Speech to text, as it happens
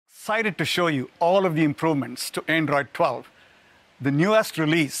Excited to show you all of the improvements to Android 12, the newest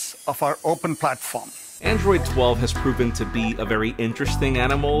release of our open platform. Android 12 has proven to be a very interesting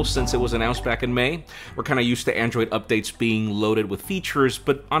animal since it was announced back in May. We're kind of used to Android updates being loaded with features,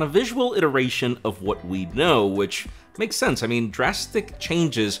 but on a visual iteration of what we know, which makes sense. I mean, drastic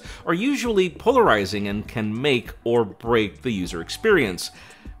changes are usually polarizing and can make or break the user experience.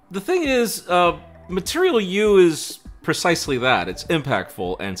 The thing is, Material You is precisely that. It's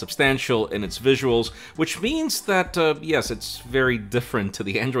impactful and substantial in its visuals, which means that, yes, it's very different to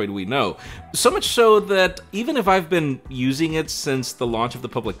the Android we know. So much so that even if I've been using it since the launch of the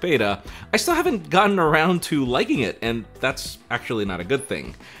public beta, I still haven't gotten around to liking it, and that's actually not a good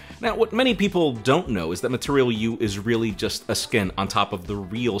thing. Now, what many people don't know is that Material You is really just a skin on top of the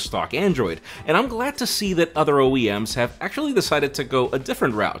real stock Android, and I'm glad to see that other OEMs have actually decided to go a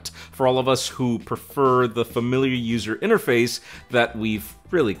different route for all of us who prefer the familiar user interface that we've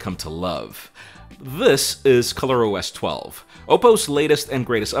really come to love. This is ColorOS 12, Oppo's latest and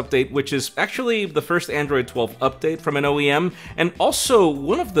greatest update, which is actually the first Android 12 update from an OEM, and also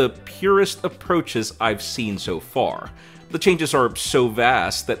one of the purest approaches I've seen so far. The changes are so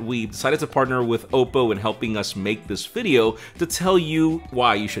vast that we decided to partner with Oppo in helping us make this video to tell you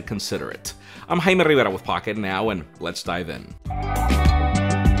why you should consider it. I'm Jaime Rivera with Pocketnow, and let's dive in.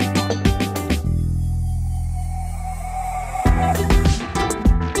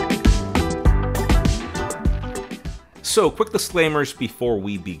 So, quick disclaimers before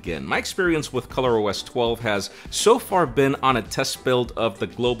we begin. My experience with ColorOS 12 has so far been on a test build of the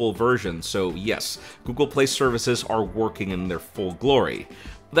global version, so yes, Google Play services are working in their full glory.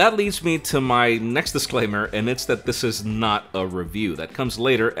 That leads me to my next disclaimer, and it's that this is not a review. That comes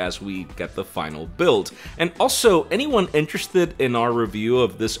later as we get the final build. And also, anyone interested in our review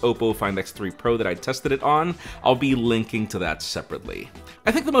of this Oppo Find X3 Pro that I tested it on, I'll be linking to that separately.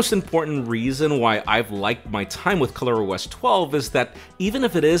 I think the most important reason why I've liked my time with ColorOS 12 is that even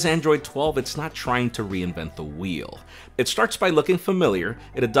if it is Android 12, it's not trying to reinvent the wheel. It starts by looking familiar,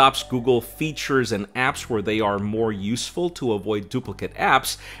 it adopts Google features and apps where they are more useful to avoid duplicate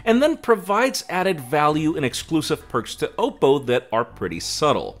apps, and then provides added value and exclusive perks to Oppo that are pretty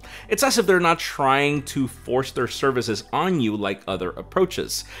subtle. It's as if they're not trying to force their services on you like other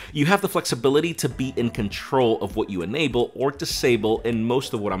approaches. You have the flexibility to be in control of what you enable or disable in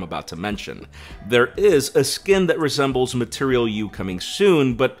most of what I'm about to mention. There is a skin that resembles Material You coming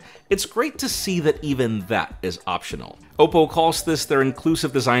soon, but it's great to see that even that is optional. Oppo calls this their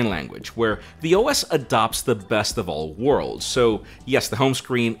inclusive design language, where the OS adopts the best of all worlds. So yes, the home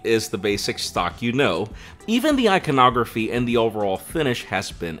screen is the basic stock you know. Even the iconography and the overall finish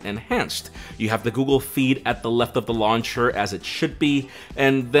has been enhanced. You have the Google feed at the left of the launcher as it should be,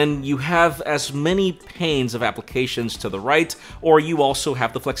 and then you have as many panes of applications to the right, or you also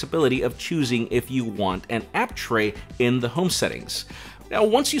have the flexibility of choosing if you want an app tray in the home settings. Now,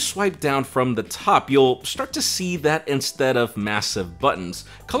 once you swipe down from the top, you'll start to see that instead of massive buttons,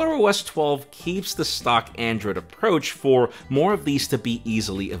 ColorOS 12 keeps the stock Android approach for more of these to be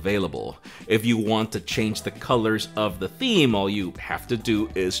easily available. If you want to change the colors of the theme, all you have to do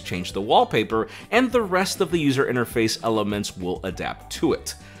is change the wallpaper, and the rest of the user interface elements will adapt to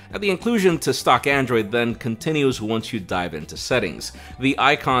it. Now, the inclusion to stock Android then continues once you dive into settings. The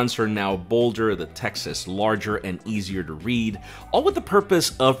icons are now bolder, the text is larger and easier to read, all with the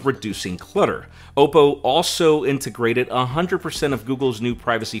purpose of reducing clutter. Oppo also integrated 100% of Google's new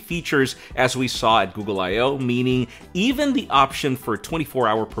privacy features, as we saw at Google I/O, meaning even the option for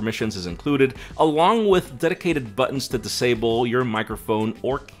 24-hour permissions is included, along with dedicated buttons to disable your microphone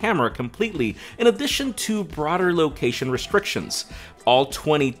or camera completely, in addition to broader location restrictions. All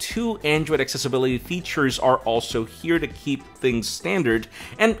 22 Android accessibility features are also here to keep things standard,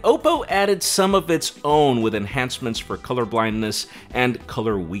 and Oppo added some of its own with enhancements for color blindness and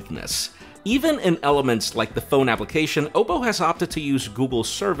color weakness. Even in elements like the phone application, Oppo has opted to use Google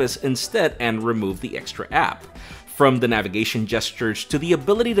service instead and remove the extra app. From the navigation gestures to the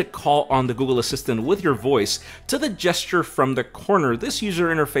ability to call on the Google Assistant with your voice to the gesture from the corner, this user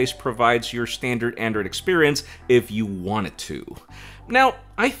interface provides your standard Android experience if you want it to. Now,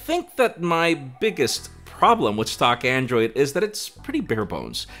 I think that my biggest problem with stock Android is that it's pretty bare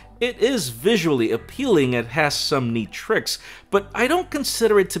bones. It is visually appealing, it has some neat tricks, but I don't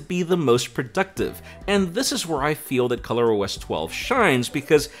consider it to be the most productive, and this is where I feel that ColorOS 12 shines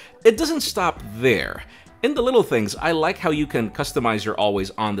because it doesn't stop there. In the little things, I like how you can customize your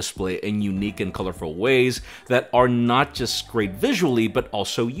always-on display in unique and colorful ways that are not just great visually, but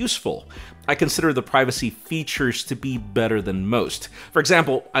also useful. I consider the privacy features to be better than most. For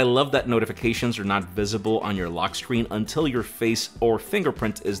example, I love that notifications are not visible on your lock screen until your face or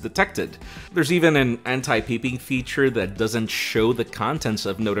fingerprint is detected. There's even an anti-peeping feature that doesn't show the contents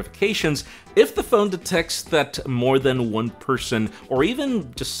of notifications if the phone detects that more than one person or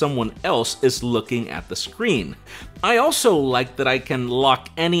even just someone else is looking at the screen. I also like that I can lock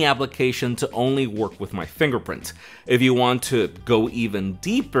any application to only work with my fingerprint. If you want to go even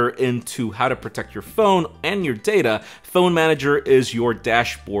deeper into how to protect your phone and your data, Phone Manager is your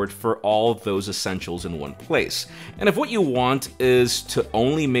dashboard for all of those essentials in one place. And if what you want is to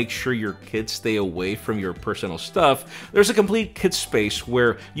only make sure your kids stay away from your personal stuff, there's a complete kid space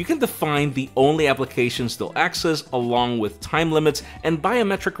where you can define the only applications they'll access along with time limits and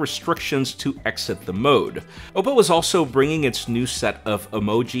biometric restrictions to exit the mode. Oppo is also bringing its new set of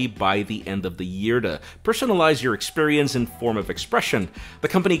emoji by the end of the year to personalize your experience in form of expression. The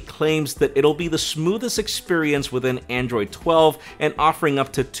company claims that it'll be the smoothest experience within Android 12 and offering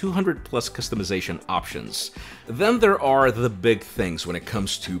up to 200 plus customization options. Then there are the big things when it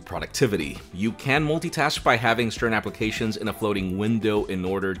comes to productivity. You can multitask by having certain applications in a floating window in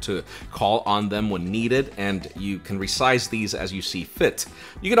order to call on them when needed, and you can resize these as you see fit.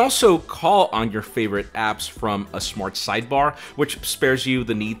 You can also call on your favorite apps from a smart sidebar, which spares you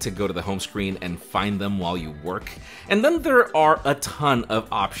the need to go to the home screen and find them while you work. And then there are a ton of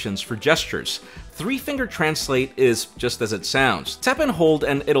options for gestures. 3-finger translate is just as it sounds. Tap and hold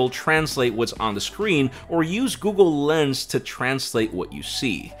and it'll translate what's on the screen, or use Google Lens to translate what you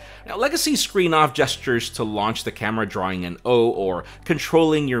see. Now, legacy screen-off gestures to launch the camera drawing an O or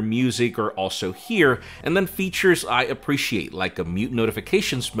controlling your music are also here, and then features I appreciate, like a mute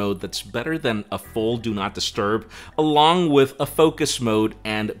notifications mode that's better than a full do not disturb, along with a focus mode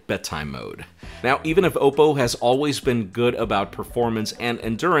and bedtime mode. Now, even if Oppo has always been good about performance and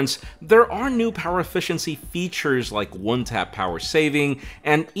endurance, there are new power efficiency features like one-tap power saving,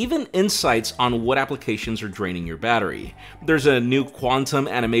 and even insights on what applications are draining your battery. There's a new Quantum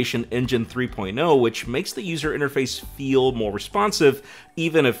Animation Engine 3.0, which makes the user interface feel more responsive,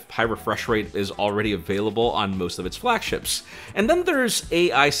 even if high refresh rate is already available on most of its flagships. And then there's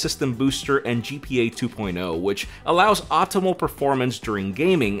AI System Booster and GPA 2.0, which allows optimal performance during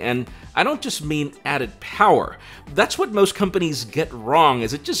gaming, and I don't just mean added power. That's what most companies get wrong,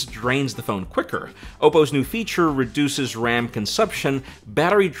 is it just drains the phone quicker. Oppo's new feature reduces RAM consumption,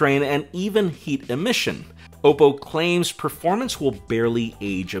 battery drain, and even heat emission. Oppo claims performance will barely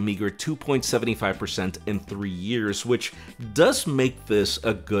age a meager 2.75% in 3 years, which does make this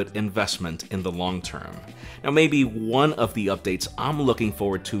a good investment in the long term. Now, maybe one of the updates I'm looking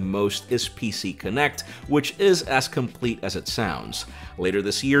forward to most is PC Connect, which is as complete as it sounds. Later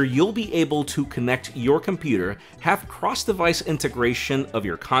this year, you'll be able to connect your computer, have cross-device integration of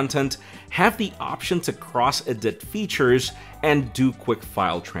your content, have the option to cross-edit features, and do quick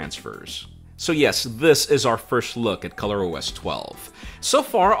file transfers. So yes, this is our first look at ColorOS 12. So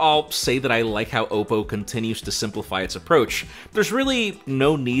far, I'll say that I like how Oppo continues to simplify its approach. There's really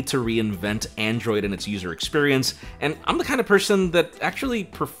no need to reinvent Android and its user experience, and I'm the kind of person that actually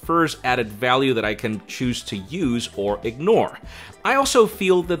prefers added value that I can choose to use or ignore. I also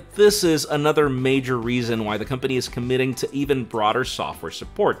feel that this is another major reason why the company is committing to even broader software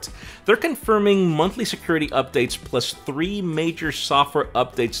support. They're confirming monthly security updates plus 3 major software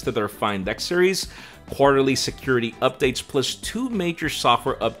updates to their Find X series, quarterly security updates plus 2 major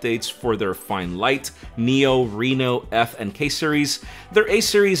software updates for their Find Lite, Neo, Reno, F, and K series. Their A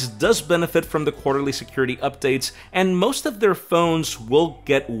series does benefit from the quarterly security updates, and most of their phones will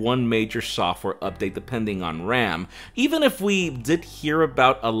get 1 major software update depending on RAM, even if we did hear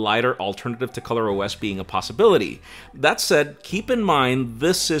about a lighter alternative to ColorOS being a possibility. That said, keep in mind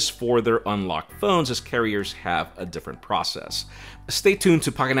this is for their unlocked phones, as carriers have a different process. Stay tuned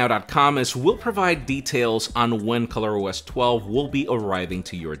to Pocketnow.com, as we'll provide details on when ColorOS 12 will be arriving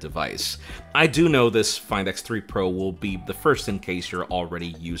to your device. I do know this Find X3 Pro will be the first in case you're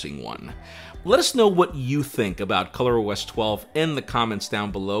already using one. Let us know what you think about ColorOS 12 in the comments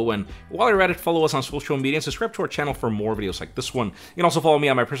down below, and while you're at it, follow us on social media and subscribe to our channel for more videos like this one. You can also follow me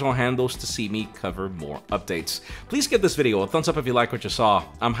on my personal handles to see me cover more updates. Please give this video a thumbs up if you like what you saw.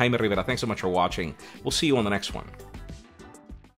 I'm Jaime Rivera. Thanks so much for watching. We'll see you on the next one.